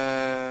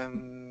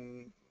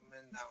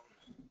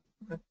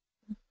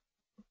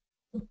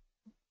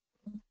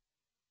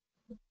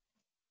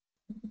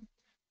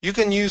you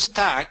can use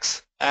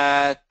tags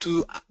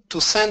to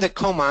send a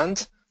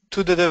command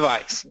to the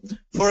device.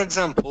 For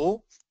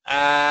example,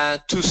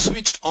 to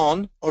switch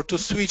on or to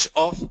switch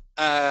off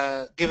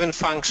a given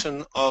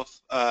function of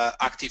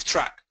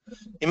ActiveTrack.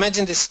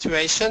 Imagine the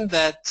situation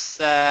that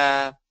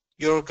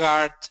your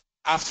guard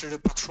after the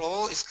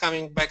patrol is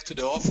coming back to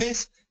the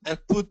office and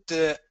put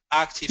the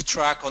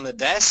ActiveTrack on a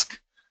desk,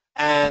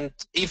 and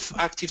if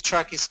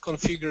ActiveTrack is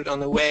configured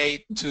on a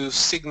way to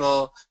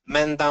signal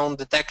man down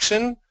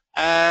detection,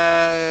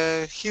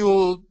 he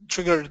will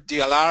trigger the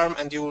alarm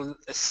and you will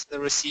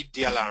receive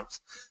the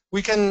alarms.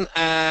 We can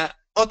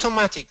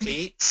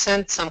automatically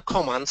send some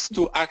commands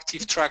to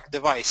ActiveTrack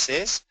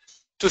devices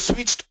to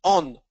switch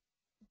on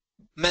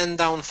man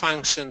down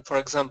function, for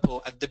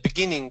example, at the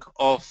beginning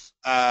of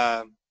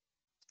a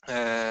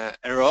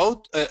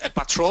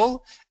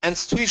patrol, and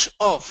switch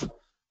off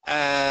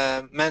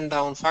man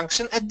down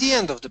function at the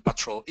end of the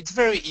patrol. It's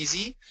very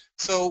easy.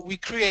 So we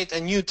create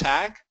a new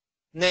tag,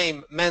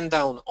 name man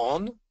down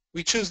on.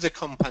 We choose the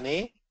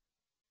company,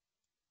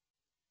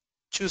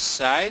 choose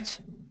side,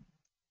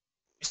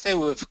 we stay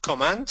with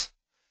command,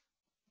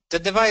 the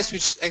device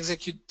which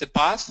executes the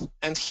path,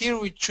 and here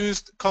we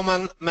choose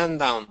command man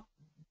down.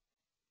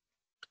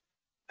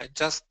 I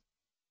just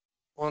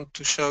want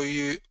to show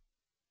you,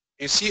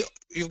 you see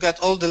you've got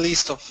all the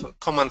list of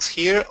commands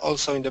here,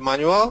 also in the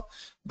manual,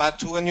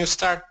 but when you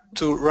start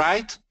to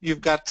write,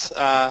 you've got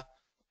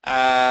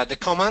the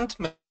command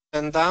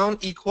man down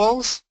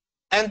equals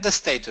and the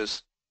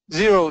status.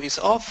 0 is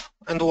off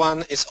and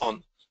 1 is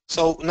on.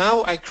 So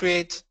now I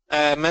create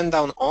man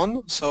down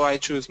on, so I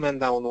choose man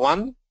down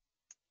 1,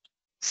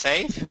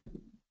 save,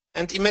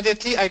 and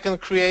immediately I can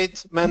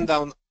create man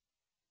down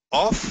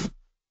off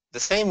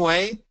the same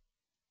way,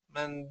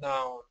 man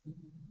down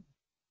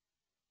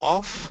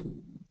off,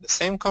 the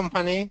same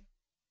company,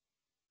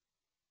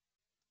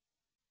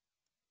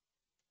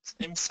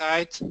 same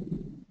site,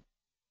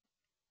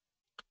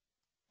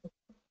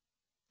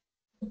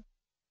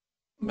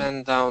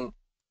 man down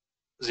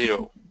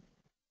 0,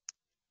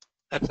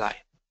 apply.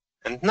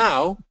 And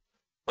now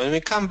when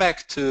we come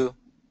back to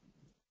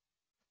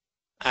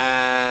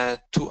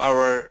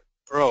our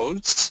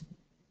roads,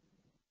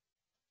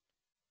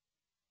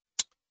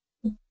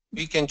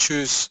 we can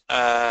choose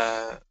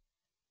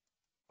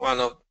one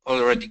of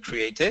already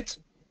created,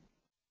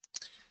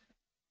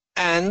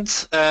 and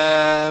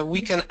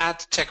we can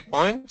add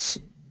checkpoints.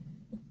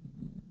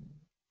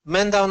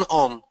 Man down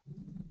on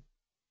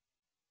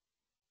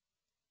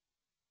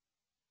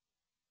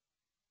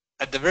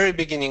at the very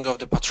beginning of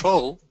the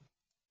patrol,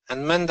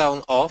 and man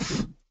down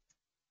off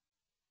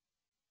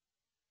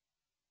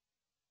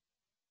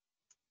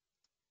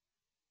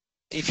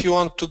if you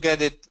want to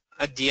get it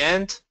at the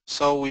end.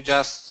 So we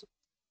just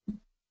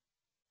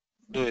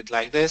do it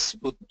like this,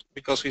 but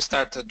because we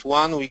started at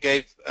 1, we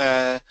gave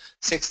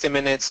 60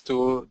 minutes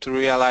to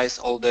realize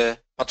all the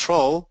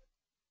patrol,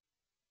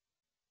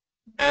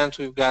 and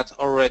we've got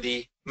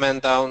already man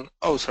down.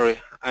 Oh,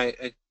 sorry,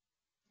 I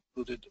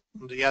put it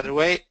the other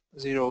way.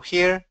 0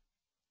 here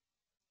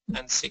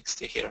and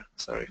 60 here.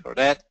 Sorry for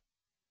that.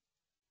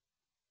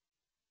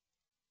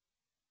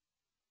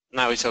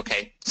 Now it's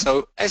okay.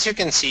 So as you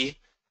can see,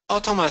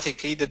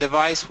 automatically the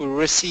device will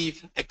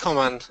receive a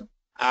command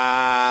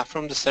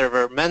from the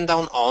server man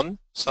down on.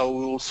 So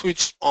we will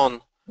switch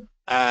on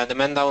the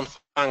man down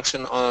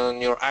function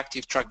on your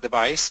ActiveTrack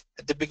device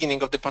at the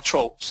beginning of the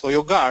patrol. So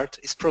your guard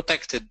is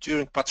protected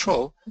during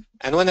patrol,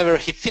 and whenever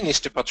he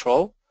finished the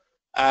patrol,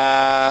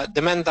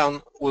 the man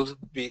down will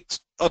be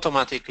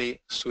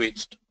automatically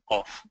switched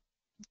off.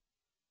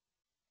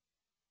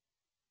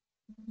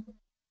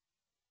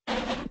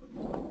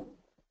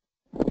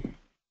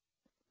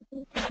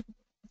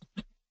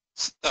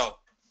 So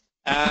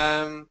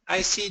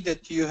I see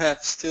that you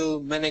have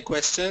still many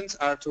questions.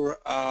 Arthur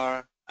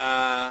are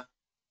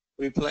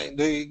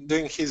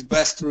doing his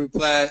best to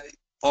reply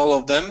all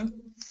of them.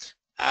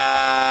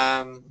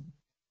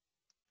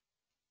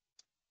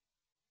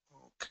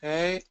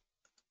 Okay.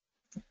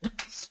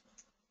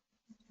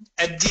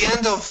 At the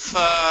end of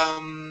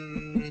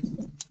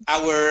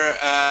our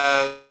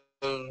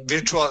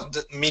virtual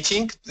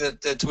meeting,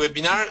 that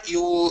webinar,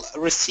 you will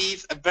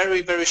receive a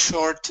very, very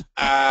short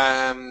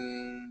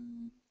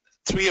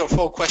 3 or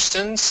 4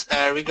 questions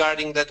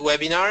regarding that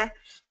webinar.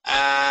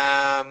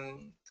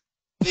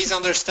 Please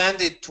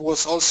understand it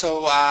was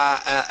also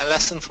a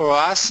lesson for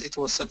us. It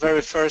was the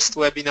very first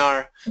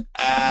webinar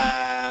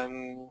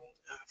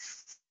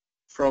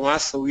from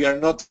us, so we are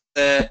not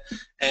an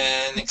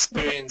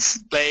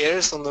experienced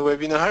players on the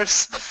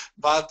webinars,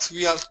 but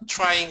we are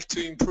trying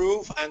to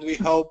improve, and we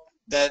hope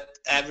that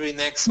every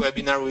next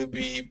webinar will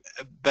be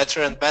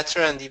better and better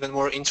and even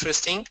more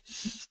interesting.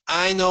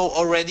 I know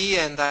already,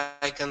 and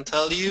I can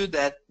tell you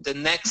that the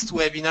next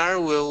webinar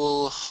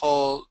will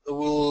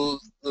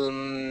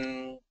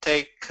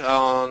take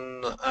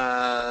on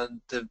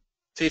the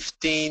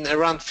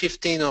around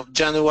 15 of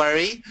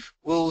January.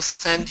 We'll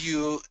send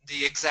you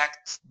the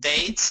exact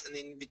dates and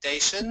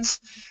invitations,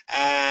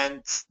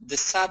 and the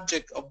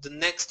subject of the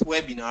next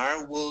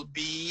webinar will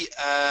be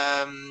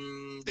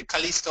the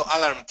Callisto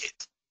Alarm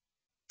Kit.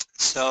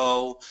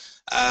 So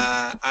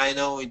I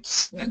know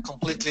it's a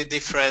completely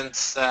different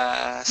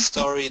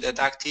story than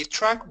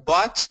ActiveTrack,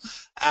 but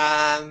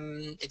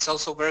it's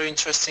also very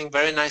interesting,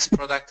 very nice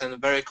product, and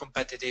very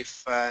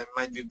competitive.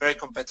 Might be very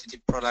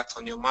competitive product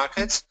on your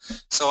markets.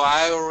 So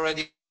I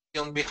already,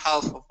 on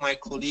behalf of my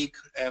colleague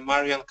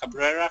Marian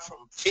Cabrera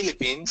from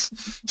Philippines,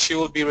 she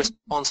will be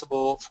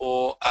responsible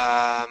for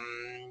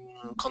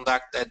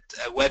conduct that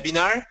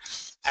webinar.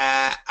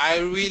 I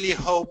really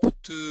hope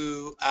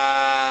to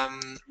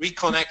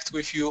reconnect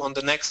with you on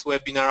the next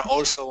webinar,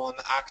 also on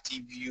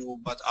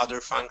ActiveView, but other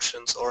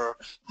functions, or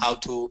how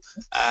to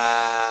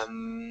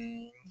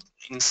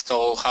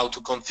install, how to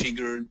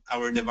configure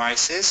our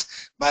devices.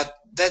 But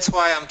that's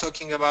why I'm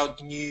talking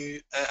about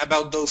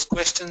about those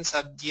questions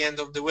at the end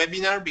of the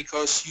webinar,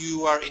 because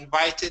you are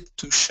invited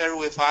to share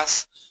with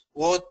us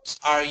what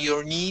are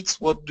your needs,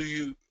 what do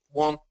you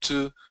want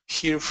to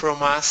hear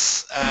from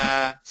us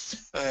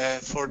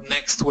for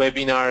next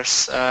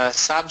webinar's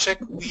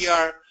subject. We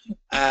are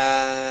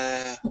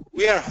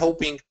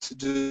hoping to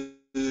do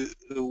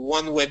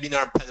one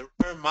webinar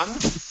per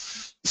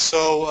month.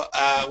 So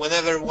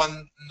whenever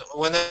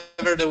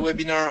the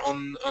webinar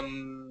on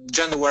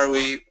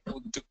January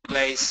took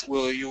place,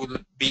 you will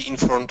be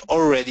informed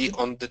already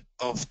of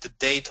the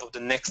date of the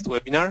next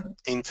webinar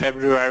in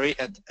February,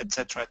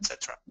 etc.,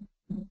 etc.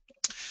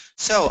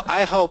 So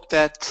I hope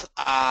that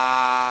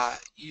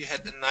you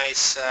had a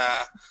nice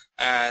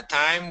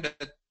time,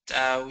 that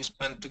we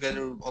spent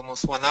together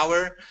almost 1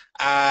 hour.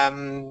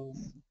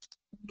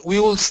 We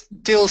will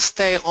still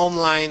stay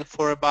online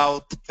for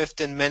about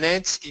 15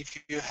 minutes. If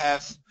you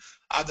have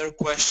other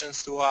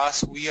questions to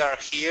us, we are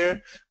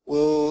here.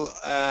 We'll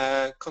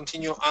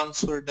continue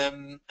answer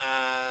them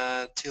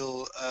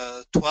till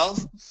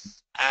 12.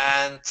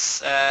 And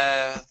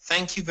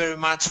thank you very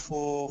much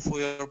for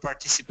your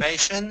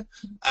participation.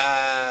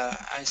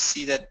 I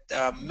see that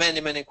there are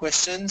many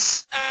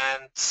questions,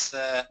 and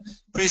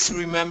please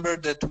remember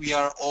that we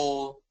are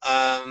all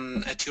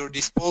at your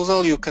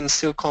disposal. You can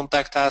still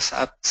contact us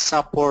at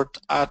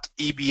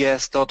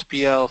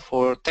support@ebs.pl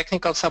for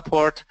technical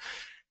support,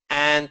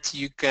 and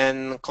you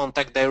can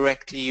contact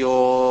directly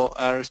your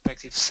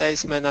respective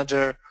sales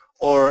manager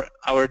or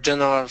our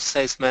general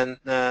salesman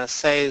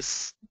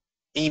sales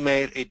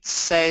email. It's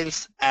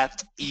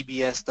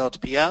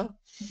sales@ebs.pl.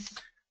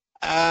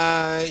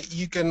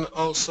 You can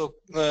also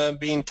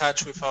be in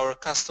touch with our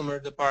customer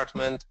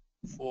department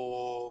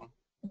for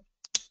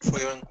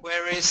your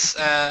inquiries.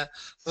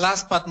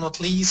 Last but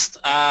not least,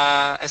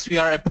 as we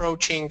are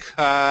approaching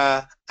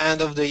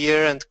end of the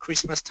year and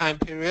Christmas time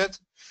period,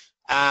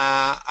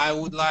 I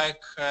would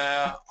like,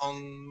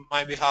 on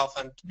my behalf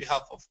and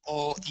behalf of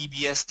all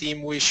EBS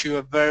team, wish you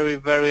a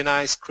very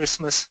nice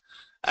Christmas.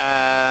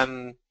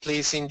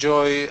 Please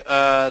enjoy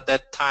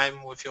that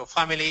time with your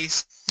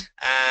families,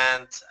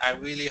 and I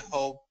really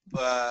hope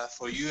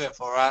for you and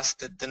for us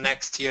that the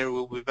next year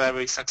will be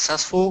very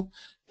successful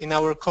in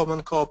our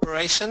common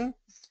cooperation.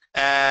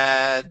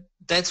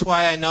 That's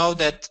why I know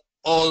that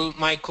all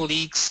my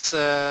colleagues,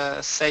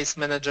 sales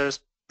managers,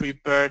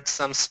 prepared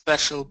some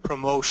special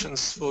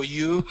promotions for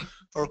you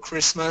for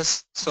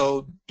Christmas,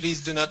 so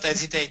please do not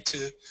hesitate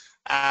to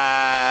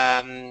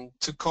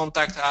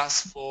contact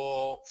us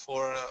for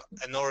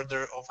an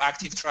order of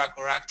ActiveTrack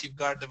or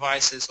ActiveGuard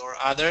devices or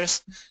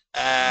others.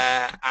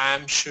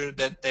 I'm sure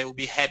that they will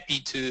be happy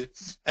to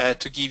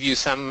give you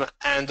some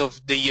end of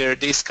the year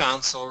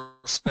discounts or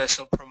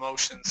special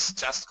promotions.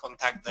 Just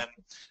contact them.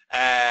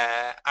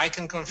 I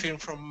can confirm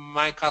from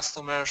my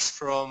customers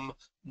from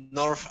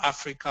North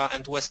Africa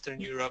and Western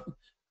Europe,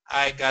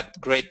 I got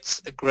great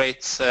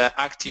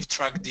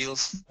ActiveTrack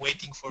deals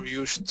waiting for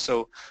you,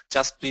 so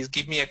just please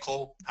give me a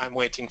call. I'm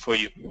waiting for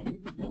you.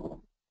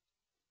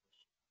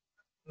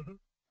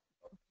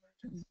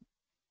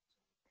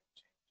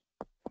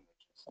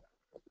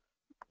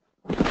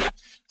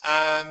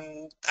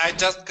 I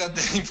just got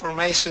the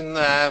information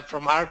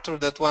from Arthur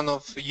that one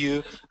of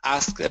you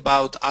asked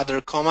about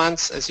other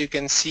commands. As you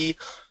can see,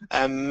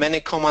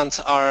 many commands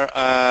are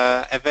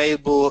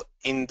available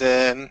in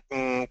the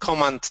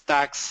command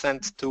tags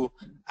sent to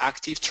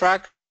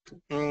ActiveTrack.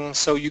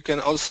 So you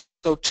can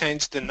also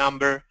change the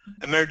number,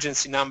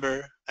 emergency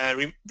number,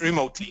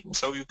 remotely.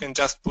 So you can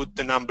just put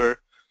the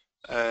number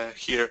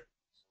here.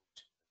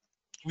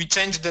 We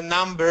changed the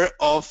number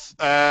of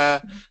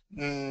the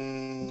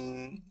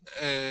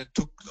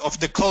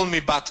call me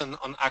button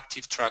on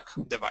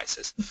ActiveTrack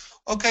devices.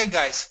 Okay,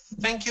 guys,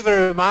 thank you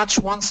very much.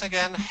 Once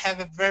again, have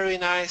a very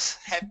nice,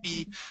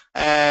 happy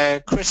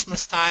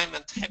Christmas time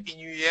and Happy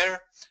New Year.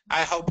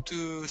 I hope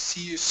to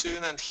see you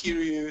soon and hear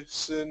you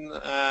soon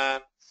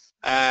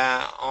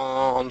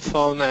on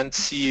phone and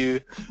see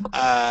you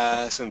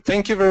soon.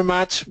 Thank you very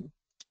much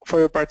for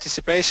your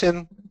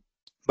participation.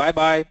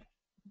 Bye-bye.